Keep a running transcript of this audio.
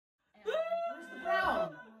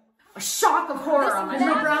a shock of horror on my There's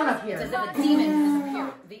no face. brown up here. It's as if a demon has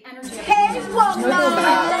appeared. The energy of Hey, the demon. woman!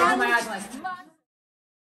 My eyes like,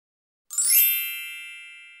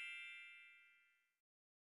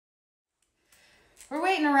 we're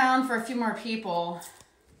waiting around for a few more people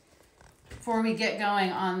before we get going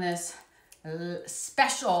on this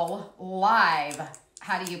special live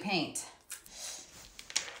How Do You Paint?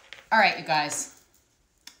 All right, you guys,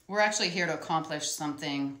 we're actually here to accomplish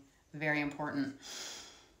something very important,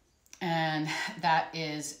 and that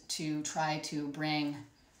is to try to bring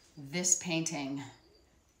this painting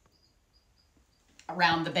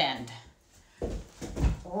around the bend.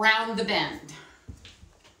 Round the bend.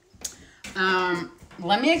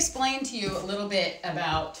 Let me explain to you a little bit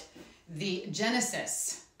about the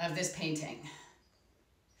genesis of this painting.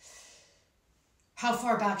 How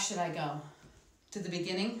far back should I go? To the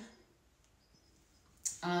beginning?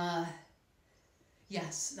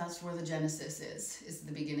 Yes, that's where the genesis is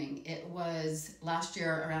the beginning. It was last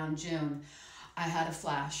year around June, I had a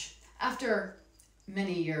flash. After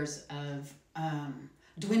many years of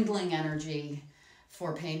dwindling energy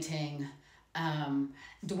for painting,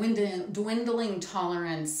 dwindling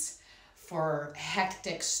tolerance for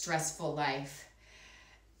hectic, stressful life.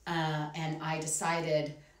 And I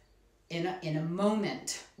decided in a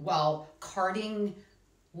moment while carting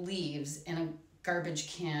leaves in a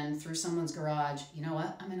garbage can through someone's garage, you know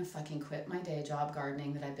what? I'm gonna fucking quit my day job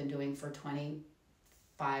gardening that I've been doing for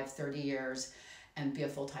 25, 30 years and be a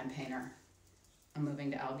full-time painter. I'm moving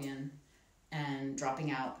to Albion and dropping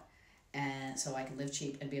out, and so I can live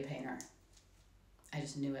cheap and be a painter. I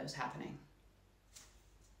just knew it was happening.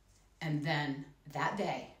 And then that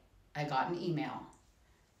day, I got an email.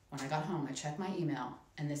 When I got home, I checked my email,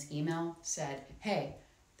 and this email said, hey,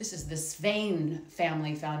 this is the Svane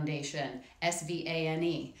Family Foundation,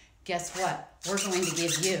 S-V-A-N-E. Guess what? We're going to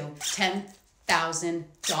give you $10,000.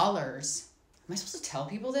 Am I supposed to tell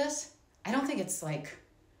people this? I don't think it's like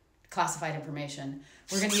classified information.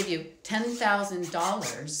 We're going to give you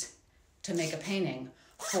 $10,000 to make a painting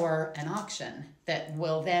for an auction that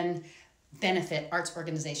will then benefit arts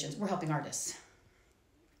organizations. We're helping artists.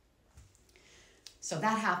 So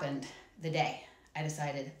that happened the day I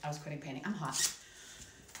decided I was quitting painting. I'm hot.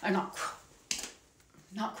 I'm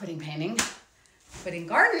not quitting painting, quitting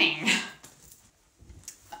gardening.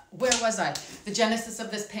 Where was I? The genesis of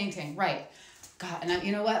this painting, right. God, and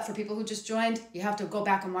you know what? For people who just joined, you have to go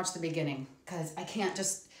back and watch the beginning, because I can't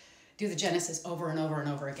just do the genesis over and over and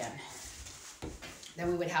over again. Then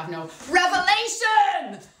we would have no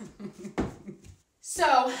revelation!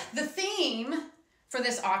 So the theme for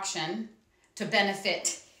this auction to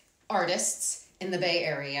benefit artists in the Bay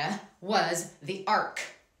Area was the Ark.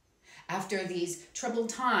 After these troubled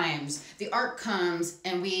times, the Ark comes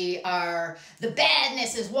and the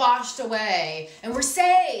badness is washed away and we're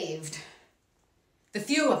saved. The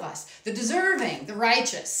few of us, the deserving, the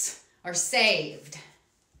righteous, are saved.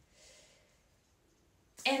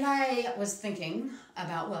 And I was thinking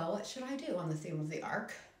about, well, what should I do on the theme of the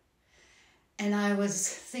Ark? And I was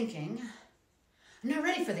thinking, I'm not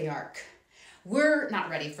ready for the Ark. We're not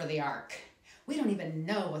ready for the Ark. We don't even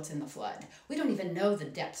know what's in the flood. We don't even know the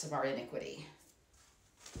depths of our iniquity.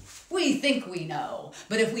 We think we know,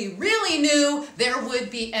 but if we really knew, there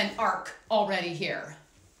would be an Ark already here.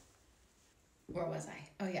 Where was I?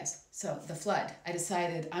 Oh yes, so the flood. I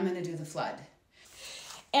decided I'm gonna do the flood.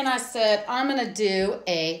 And I said, I'm gonna do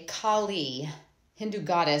a Kali, Hindu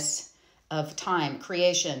goddess of time,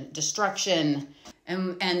 creation, destruction,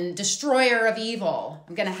 and destroyer of evil.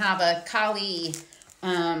 I'm gonna have a Kali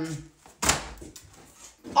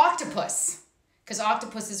octopus, because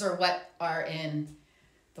octopuses are what are in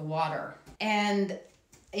the water. And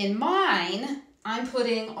in mine, I'm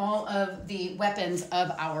putting all of the weapons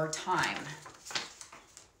of our time.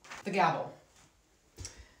 The gavel,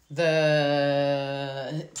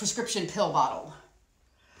 the prescription pill bottle,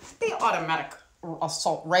 the automatic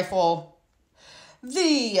assault rifle,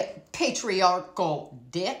 the patriarchal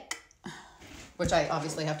dick, which I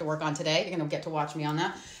obviously have to work on today. You're gonna get to watch me on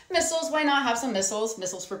that. Missiles, why not have some missiles?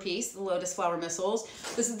 Missiles for peace, the lotus flower missiles.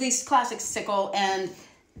 This is the classic sickle and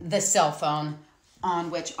the cell phone,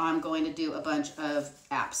 on which I'm going to do a bunch of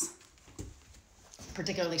apps,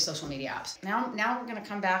 particularly social media apps. Now we're gonna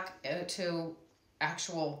come back to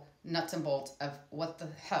actual nuts and bolts of what the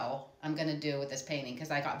hell I'm gonna do with this painting,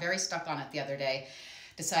 because I got very stuck on it the other day.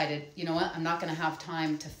 Decided, you know what, I'm not gonna have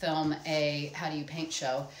time to film a How Do You Paint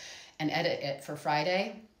show and edit it for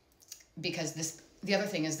Friday, because the other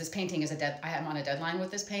thing is this painting is I am on a deadline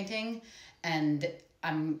with this painting and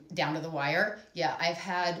I'm down to the wire. Yeah, I've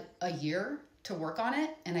had a year to work on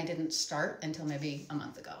it and I didn't start until maybe a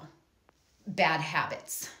month ago. Bad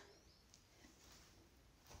habits.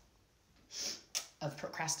 of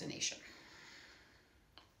procrastination,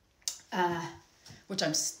 which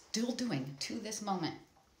I'm still doing to this moment,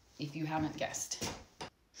 if you haven't guessed.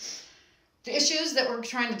 The issues that we're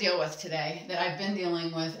trying to deal with today, that I've been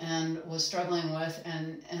dealing with and was struggling with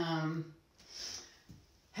and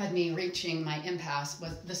had me reaching my impasse,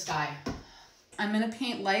 was the sky. I'm going to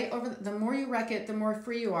paint light over, the more you wreck it, the more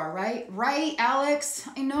free you are, right? Right, Alex?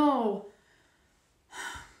 I know.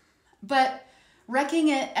 But wrecking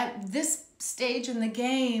it at this stage in the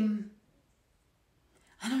game,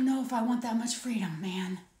 I don't know if I want that much freedom,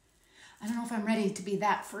 man. I don't know if I'm ready to be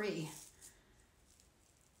that free.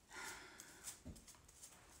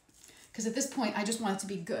 Because at this point, I just want it to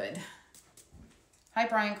be good. Hi,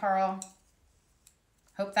 Brian Carl.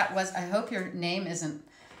 I hope your name isn't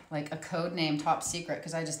like a code name top secret,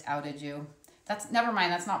 because I just outed you. Never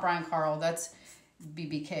mind, that's not Brian Carl. That's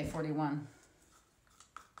BBK41.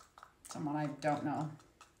 Someone I don't know.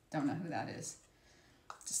 Don't know who that is.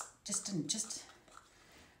 Just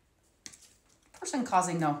person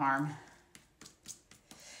causing no harm.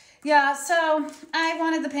 Yeah, so I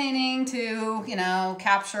wanted the painting to, you know,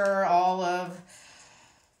 capture all of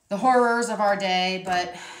the horrors of our day,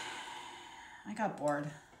 but I got bored.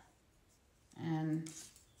 And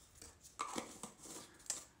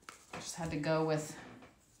I just had to go with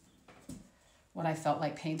what I felt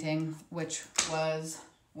like painting, which was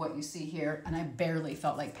what you see here. And I barely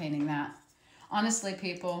felt like painting that. Honestly,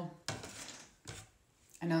 people,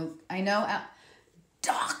 I know,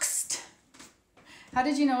 doxed. How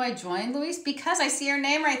did you know I joined, Luis? Because I see your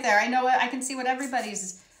name right there. I know it. I can see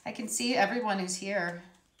I can see everyone who's here.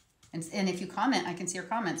 And if you comment, I can see your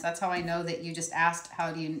comments. That's how I know that you just asked,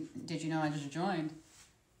 did you know I just joined?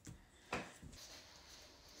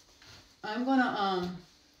 I'm gonna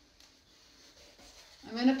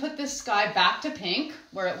put this sky back to pink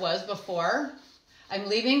where it was before. I'm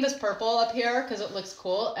leaving this purple up here because it looks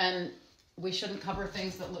cool, and we shouldn't cover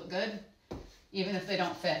things that look good, even if they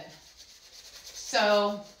don't fit.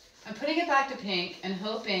 So I'm putting it back to pink and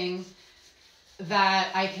hoping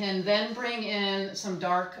that I can then bring in some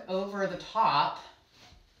dark over the top,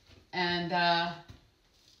 and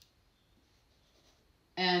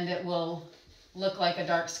it will look like a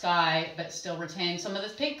dark sky, but still retain some of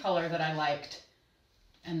this pink color that I liked,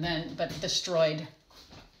 but destroyed.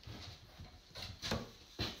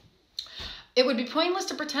 It would be pointless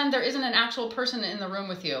to pretend there isn't an actual person in the room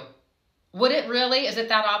with you. Would it really? Is it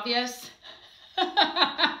that obvious?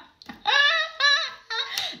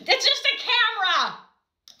 It's just a camera.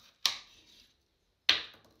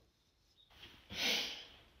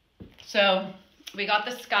 So we got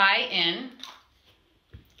the sky in,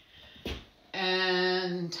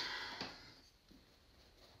 and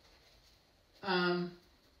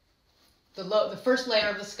the first layer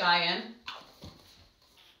of the sky in.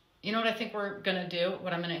 You know what I think we're gonna do?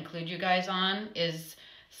 What I'm gonna include you guys on is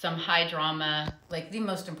some high drama, like the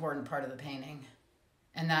most important part of the painting.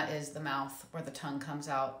 And that is the mouth where the tongue comes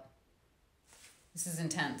out. This is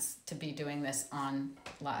intense to be doing this on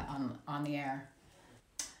the air.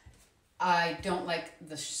 I don't like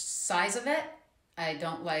the size of it. I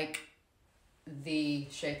don't like the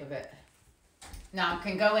shape of it. Now I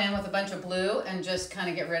can go in with a bunch of blue and just kind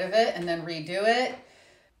of get rid of it and then redo it.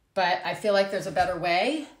 But I feel like there's a better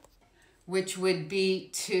way, which would be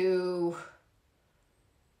to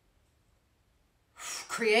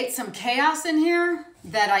create some chaos in here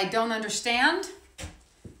that I don't understand,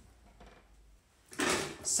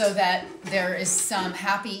 so that there is some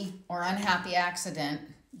happy or unhappy accident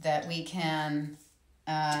that we can,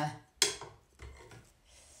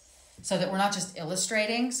 so that we're not just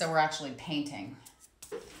illustrating, so we're actually painting.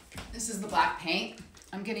 This is the black paint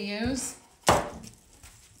I'm gonna use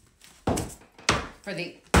for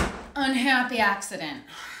the unhappy accident.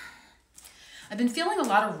 I've been feeling a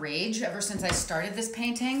lot of rage ever since I started this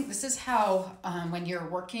painting. This is how, when you're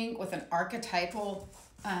working with an archetypal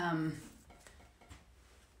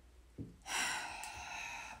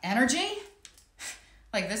energy,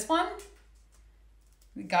 like this one,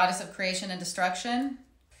 the goddess of creation and destruction,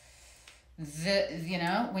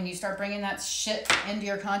 when you start bringing that shit into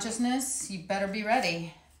your consciousness, you better be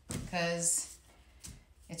ready, because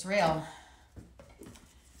it's real.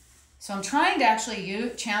 So I'm trying to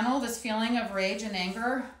actually channel this feeling of rage and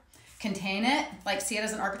anger, contain it, like see it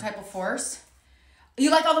as an archetypal force. You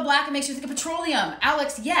like all the black, it makes you think of petroleum.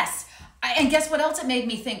 Alex, yes. And guess what else it made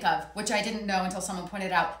me think of, which I didn't know until someone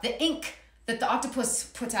pointed out? The ink that the octopus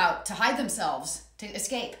puts out to hide themselves, to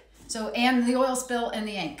escape. So, and the oil spill and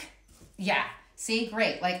the ink. Yeah. See,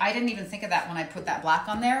 great. Like, I didn't even think of that when I put that black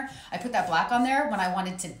on there. I put that black on there when I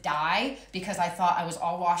wanted to die because I thought I was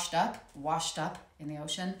all washed up in the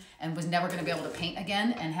ocean and was never going to be able to paint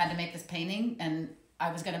again and had to make this painting. And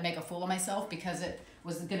I was going to make a fool of myself because it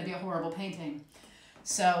was going to be a horrible painting.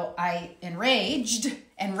 So I enraged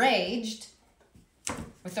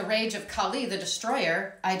with the rage of Kali, the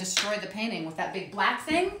destroyer. I destroyed the painting with that big black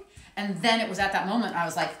thing. And then it was at that moment I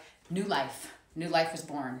was like, new life was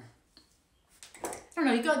born. I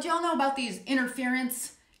don't know, do y'all know about these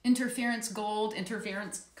interference gold,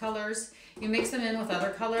 interference colors? You mix them in with other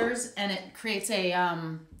colors and it creates a,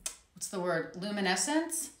 what's the word,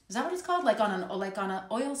 luminescence? Is that what it's called? Like on an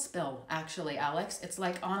oil spill, actually, Alex. It's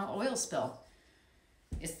like on an oil spill.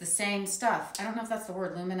 It's the same stuff. I don't know if that's the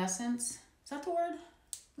word, luminescence. Is that the word?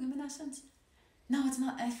 Luminescence? No, it's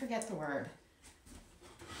not. I forget the word.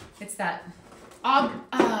 It's that,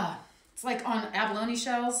 it's like on abalone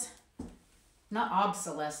shells. Not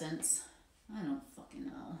obsolescence. I don't fucking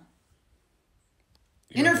know.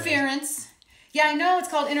 Interference. Yeah, I know it's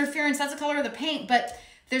called interference. That's the color of the paint, but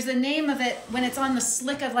there's a name of it when it's on the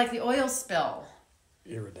slick of like the oil spill.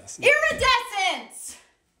 Iridescence. Iridescence!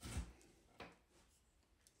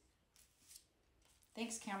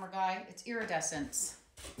 Thanks, camera guy. It's iridescence.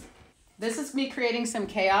 This is me creating some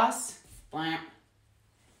chaos. Blah.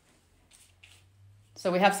 So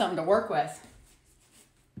we have something to work with.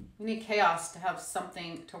 We need chaos to have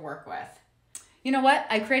something to work with. You know what?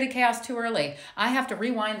 I created chaos too early. I have to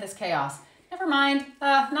rewind this chaos. Never mind.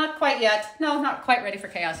 Not quite yet. No, not quite ready for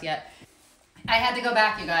chaos yet. I had to go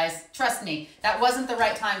back, you guys. Trust me, that wasn't the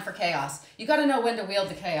right time for chaos. You got to know when to wield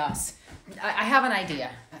the chaos. I have an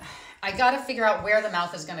idea. I got to figure out where the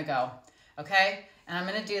mouth is going to go. Okay? And I'm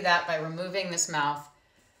going to do that by removing this mouth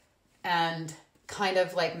and kind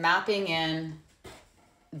of like mapping in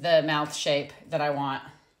the mouth shape that I want.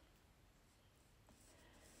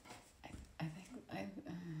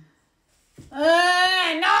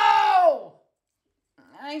 No!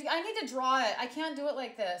 I need to draw it. I can't do it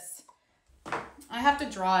like this. I have to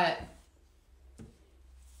draw it.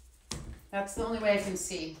 That's the only way I can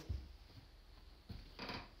see.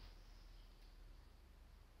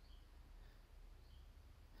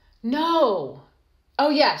 No. Oh,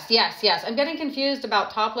 yes. I'm getting confused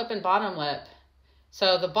about top lip and bottom lip.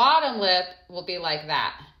 So the bottom lip will be like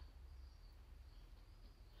that.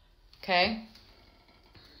 Okay?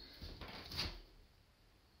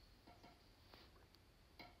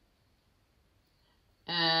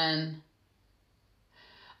 And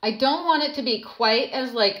I don't want it to be quite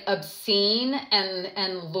as like obscene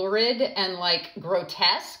and lurid and like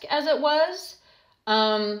grotesque as it was.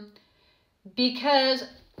 Because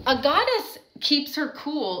a goddess keeps her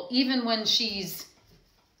cool even when she's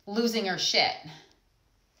losing her shit.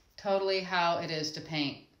 Totally how it is to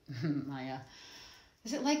paint, Maya.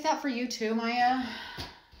 Is it like that for you too, Maya? You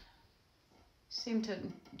seem to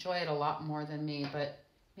enjoy it a lot more than me, but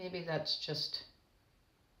maybe that's just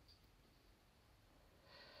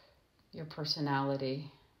your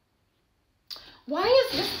personality. Why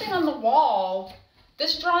is this thing on the wall,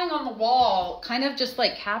 this drawing on the wall kind of just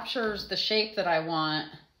like captures the shape that I want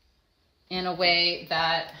in a way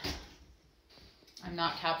that I'm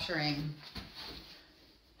not capturing?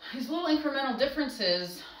 These little incremental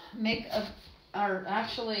differences are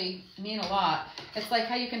actually mean a lot. It's like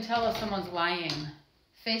how you can tell if someone's lying.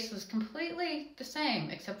 Face is completely the same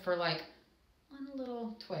except for like one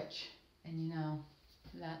little twitch, and you know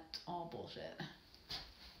that's all bullshit.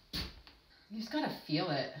 You just gotta feel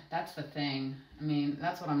it. That's the thing. I mean,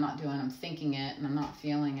 that's what I'm not doing. I'm thinking it and I'm not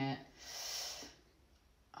feeling it.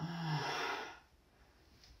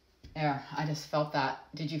 There, I just felt that.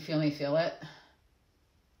 Did you feel me feel it?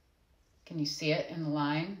 Can you see it in the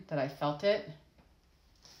line that I felt it?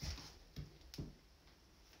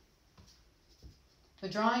 The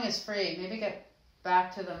drawing is free. Maybe get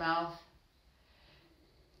back to the mouth.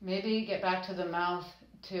 Maybe get back to the mouth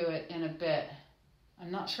to it in a bit.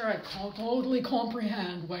 I'm not sure I totally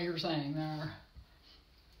comprehend what you're saying there.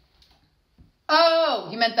 Oh,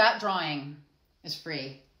 you meant that drawing is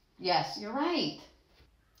free. Yes, you're right.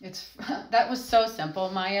 That was so simple,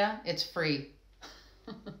 Maya. It's free.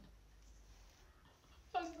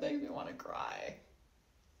 That makes me want to cry.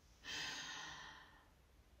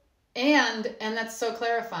 And that's so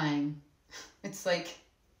clarifying. It's like,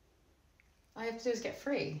 all you have to do is get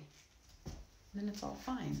free. And then it's all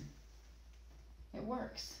fine. It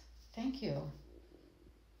works. Thank you.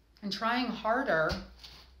 And trying harder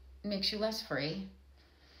makes you less free.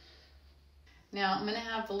 Now I'm going to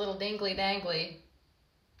have the little dangly dangly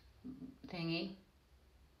thingy.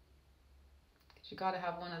 Because you got to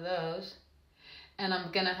have one of those. And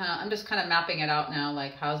I'm just kind of mapping it out now,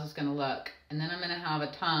 like how's this gonna look? And then I'm gonna have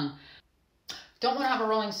a tongue. Don't want to have a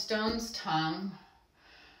Rolling Stones tongue.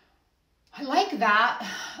 I like that.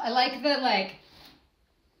 I like the, like,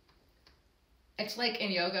 it's like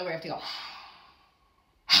in yoga where you have to go.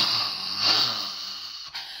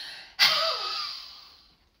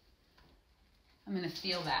 I'm gonna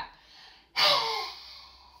feel that.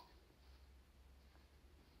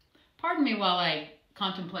 Pardon me while I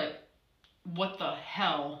contemplate what the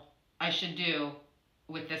hell I should do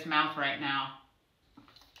with this mouth right now.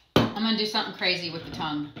 I'm gonna do something crazy with the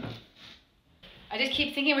tongue. I just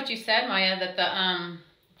keep thinking what you said, Maya, that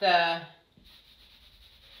the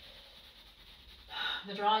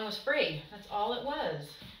drawing was free. That's all it was.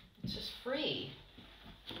 It's just free.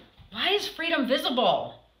 Why is freedom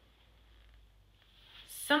visible?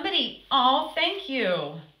 Somebody, oh, thank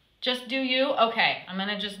you. Just do you? Okay, I'm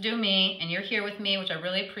gonna just do me, and you're here with me, which I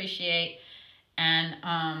really appreciate. And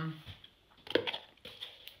I'm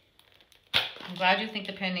glad you think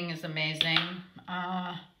the painting is amazing.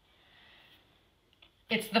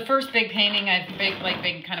 It's the first big painting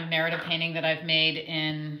big kind of narrative painting that I've made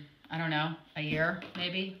in, I don't know, a year,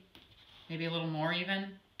 maybe a little more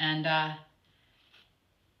even. And I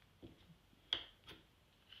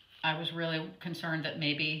was really concerned that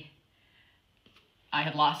maybe I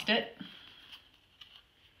had lost it.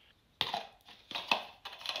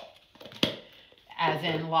 As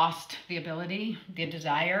in lost the ability, the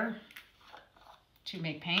desire to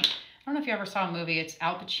make paint. I don't know if you ever saw a movie, it's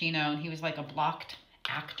Al Pacino, and he was like a blocked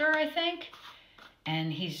actor, I think.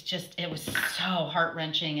 And he's just, it was so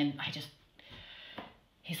heart-wrenching, and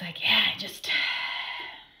he's like, yeah, I just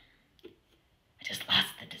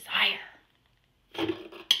lost the desire.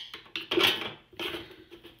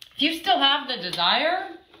 If you still have the desire,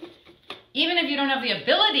 even if you don't have the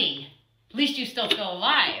ability, at least you still feel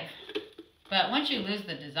alive. But once you lose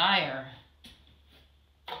the desire,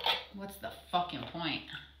 what's the fucking point?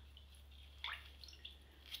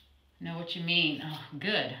 Know what you mean. Oh,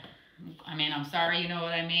 good. I mean, I'm sorry you know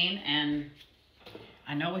what I mean, and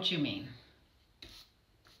I know what you mean.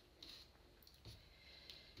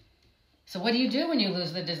 So what do you do when you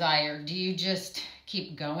lose the desire? Do you just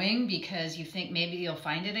keep going because you think maybe you'll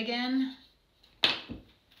find it again?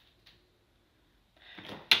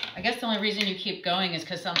 I guess the only reason you keep going is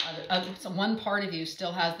because one part of you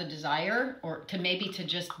still has the desire, or to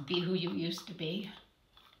just be who you used to be.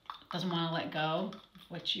 Doesn't want to let go of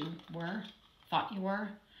what you thought you were.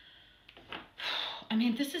 I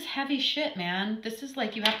mean, this is heavy shit, man. This is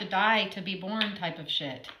like you have to die to be born type of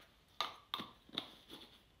shit.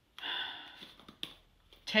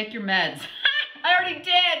 Take your meds. I already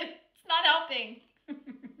did. It's not helping.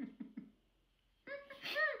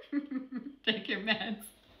 Take your meds.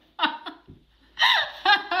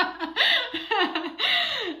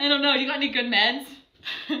 I don't know. You got any good meds?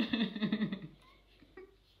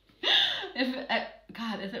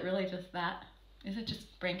 God, is it really just that? Is it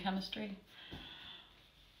just brain chemistry?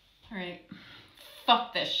 All right.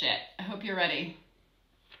 Fuck this shit. I hope you're ready.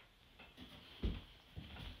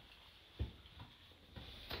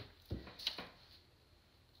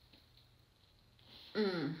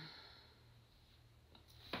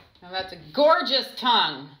 Now that's a gorgeous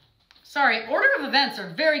tongue. Sorry, order of events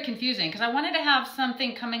are very confusing because I wanted to have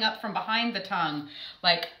something coming up from behind the tongue,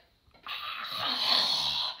 like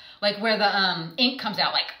where the ink comes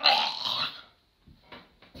out, like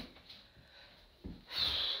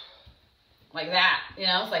that, you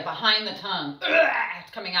know, it's like behind the tongue.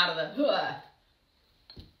 It's coming out of the,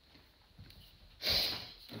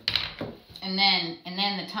 and then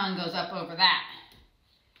the tongue goes up over that.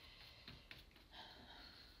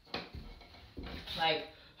 Like,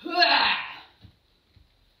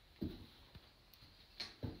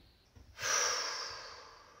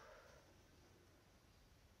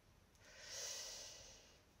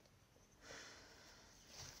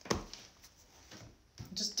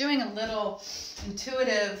 just doing a little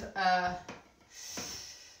intuitive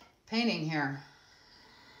painting here.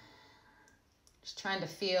 Just trying to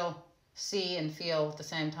see and feel at the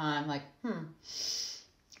same time, like, what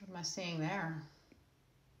am I seeing there?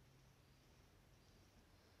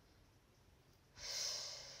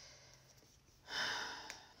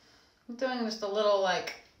 I'm doing just a little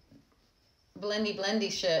like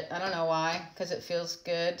blendy shit. I don't know why, because it feels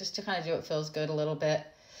good. Just to kind of do what feels good a little bit.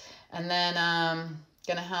 And then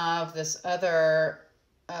gonna have this other,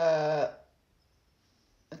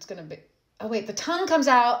 it's gonna be, oh wait, the tongue comes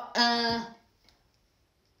out.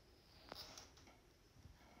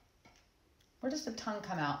 Where does the tongue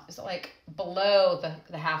come out? Is it like below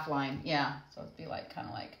the half line? Yeah, so it'd be like kind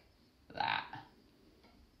of like that.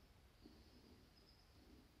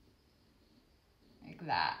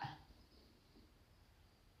 that.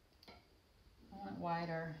 I want it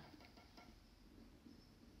wider.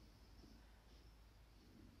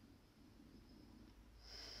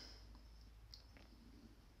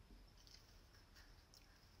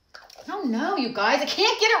 Oh no, you guys, I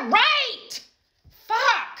can't get it right!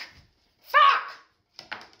 Fuck! Fuck!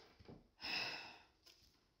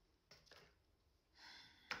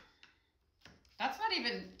 That's not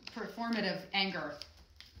even performative anger.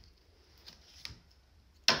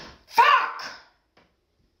 Fuck!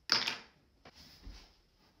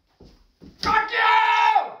 Fuck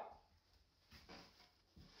you!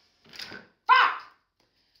 Fuck!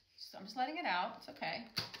 So I'm just letting it out. It's okay.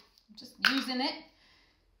 I'm just using it.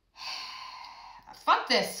 Fuck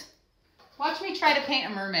this. Watch me try to paint a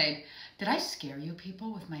mermaid. Did I scare you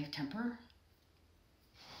people with my temper?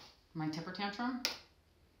 My temper tantrum?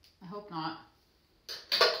 I hope not.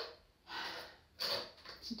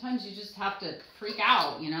 Sometimes you just have to freak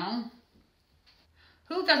out, you know?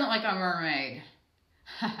 Who doesn't like a mermaid?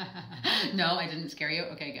 No, I didn't scare you?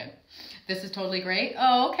 Okay, good. This is totally great?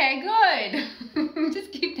 Oh, okay, good.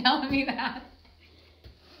 Just keep telling me that.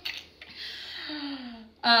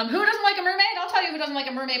 Who doesn't like a mermaid? I'll tell you who doesn't like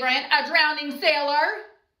a mermaid, Brian. A drowning sailor.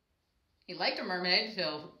 He liked a mermaid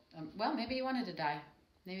till, well, maybe he wanted to die.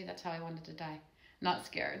 Maybe that's how I wanted to die. Not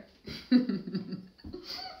scared.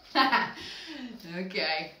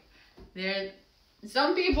 Okay.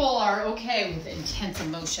 Some people are okay with intense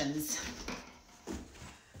emotions.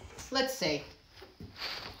 Let's see.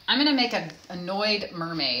 I'm going to make an annoyed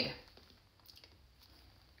mermaid.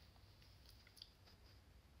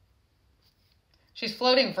 She's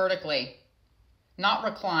floating vertically, not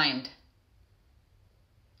reclined.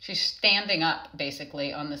 She's standing up,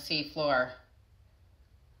 basically, on the sea floor.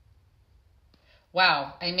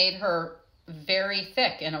 Wow, I made her very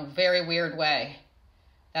thick in a very weird way.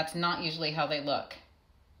 That's not usually how they look.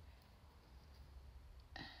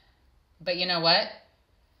 But you know what?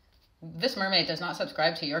 This mermaid does not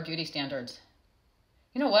subscribe to your beauty standards.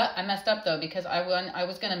 You know what? I messed up though, because I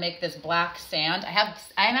was going to make this black sand.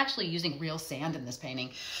 I'm actually using real sand in this painting.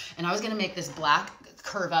 And I was going to make this black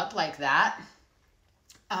curve up like that.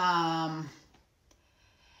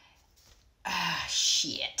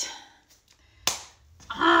 Shit.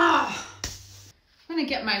 I'm going to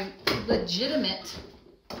get my legitimate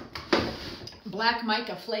black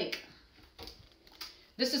mica flake.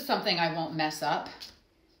 This is something I won't mess up.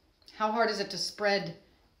 How hard is it to spread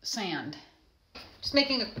sand? Just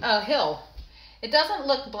making a hill. It doesn't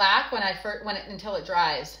look black until it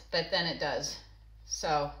dries, but then it does.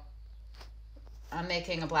 So I'm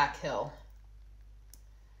making a black hill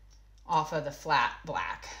off of the flat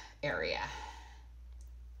black area.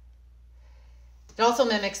 It also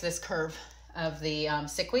mimics this curve of the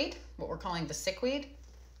sickweed, what we're calling the sickweed,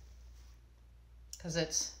 because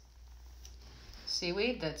it's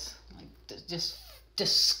seaweed that's like just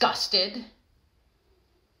disgusted.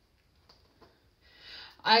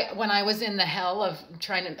 When I was in the hell of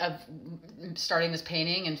starting this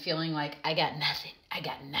painting and feeling like I got nothing,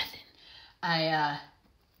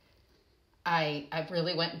 I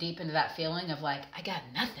really went deep into that feeling of like, I got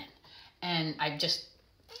nothing. And I just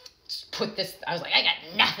put this, I was like, I got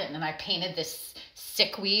nothing. And I painted this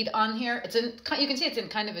sickweed on here. You can see it's in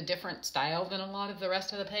kind of a different style than a lot of the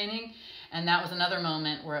rest of the painting. And that was another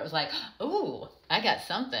moment where it was like, ooh, I got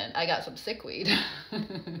something. I got some sickweed.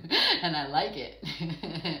 And I like it.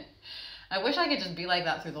 I wish I could just be like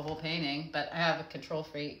that through the whole painting, but I have a control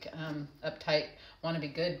freak, uptight, want to be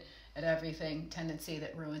good at everything tendency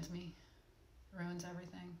that ruins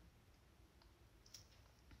everything.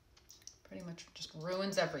 Pretty much just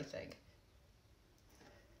ruins everything.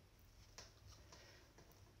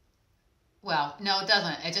 Well, no, it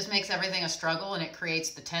doesn't. It just makes everything a struggle and it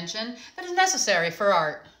creates the tension that is necessary for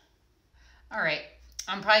art. All right.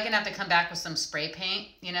 I'm probably going to have to come back with some spray paint,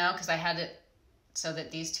 you know, because I had it so that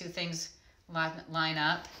these two things line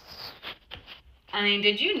up. I mean,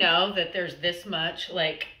 did you know that there's this much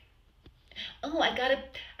like, oh, I gotta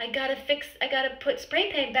put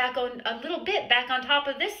spray paint back on a little bit back on top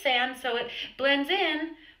of this sand so it blends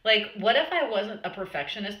in. Like, what if I wasn't a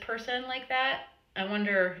perfectionist person like that? I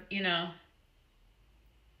wonder, you know,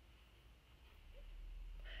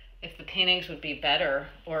 if the paintings would be better,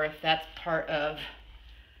 or if that's part of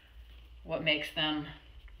what makes them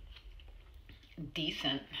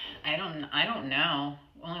decent. I don't know.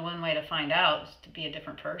 Only one way to find out is to be a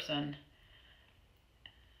different person.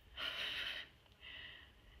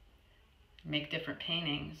 Make different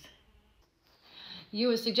paintings. You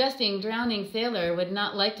were suggesting drowning sailor would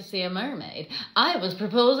not like to see a mermaid. I was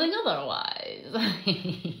proposing otherwise.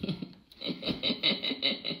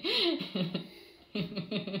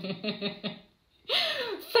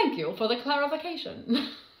 Thank you for the clarification.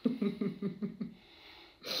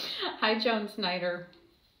 Hi, Joan Snyder.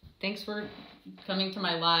 Thanks for coming to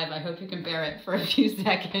my live. I hope you can bear it for a few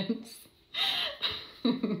seconds.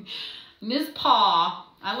 Ms. Paw.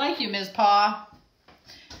 I like you, Ms. Paw.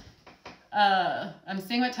 I'm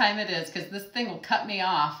seeing what time it is because this thing will cut me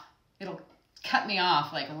off. It'll cut me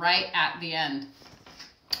off like right at the end.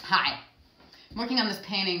 Hi. I'm working on this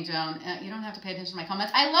painting, Joan. You don't have to pay attention to my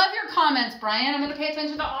comments. I love your comments, Brian. I'm going to pay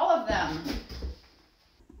attention to all of them.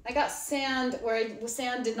 I got sand where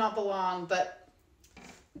sand did not belong, but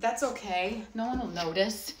that's okay. No one will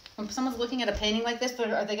notice. When someone's looking at a painting like this,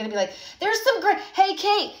 are they going to be like, there's some hey,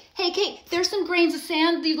 Kate, there's some grains of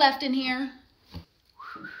sand you left in here.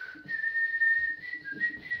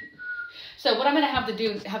 So what I'm going to have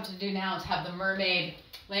to do now is have the mermaid,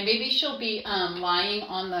 like maybe she'll be lying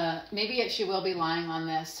on the, maybe she will be lying on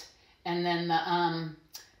this, and then the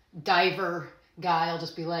diver guy will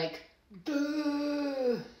just be like,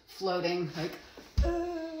 floating, like,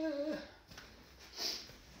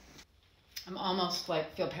 I'm almost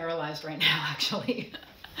like feel paralyzed right now, actually.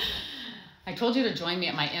 I told you to join me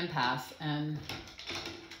at my impasse, and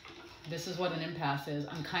this is what an impasse is.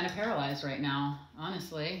 I'm kind of paralyzed right now,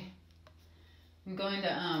 honestly. I'm going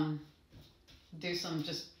to do some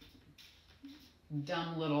just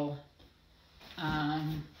dumb little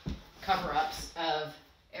cover-ups of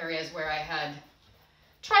areas where I had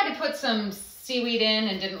tried to put some seaweed in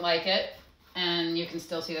and didn't like it, and you can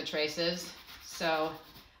still see the traces. So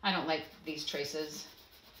I don't like these traces,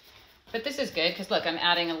 but this is good because look, I'm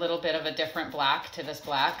adding a little bit of a different black to this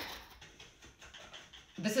black.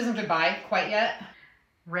 This isn't goodbye quite yet.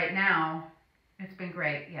 Right now, it's been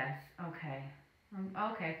great. Yes. Okay.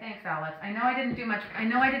 Okay. Thanks, Alex. I know I didn't do much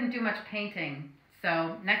painting.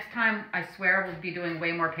 So next time, I swear we'll be doing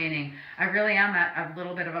way more painting. I really am at a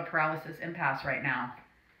little bit of a paralysis impasse right now.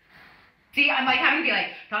 See, I'm like having to be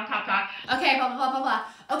like, talk. Okay, blah, blah, blah, blah,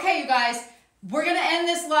 blah. Okay, you guys, we're going to end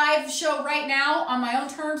this live show right now on my own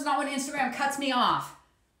terms, not when Instagram cuts me off.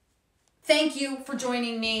 Thank you for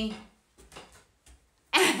joining me.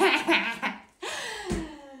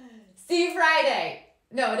 See you Friday.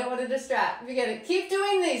 No, I don't want to distract. Forget it. Keep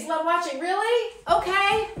doing these. Love watching. Really?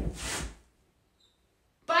 Okay.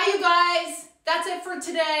 Bye, you guys. That's it for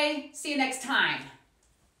today. See you next time.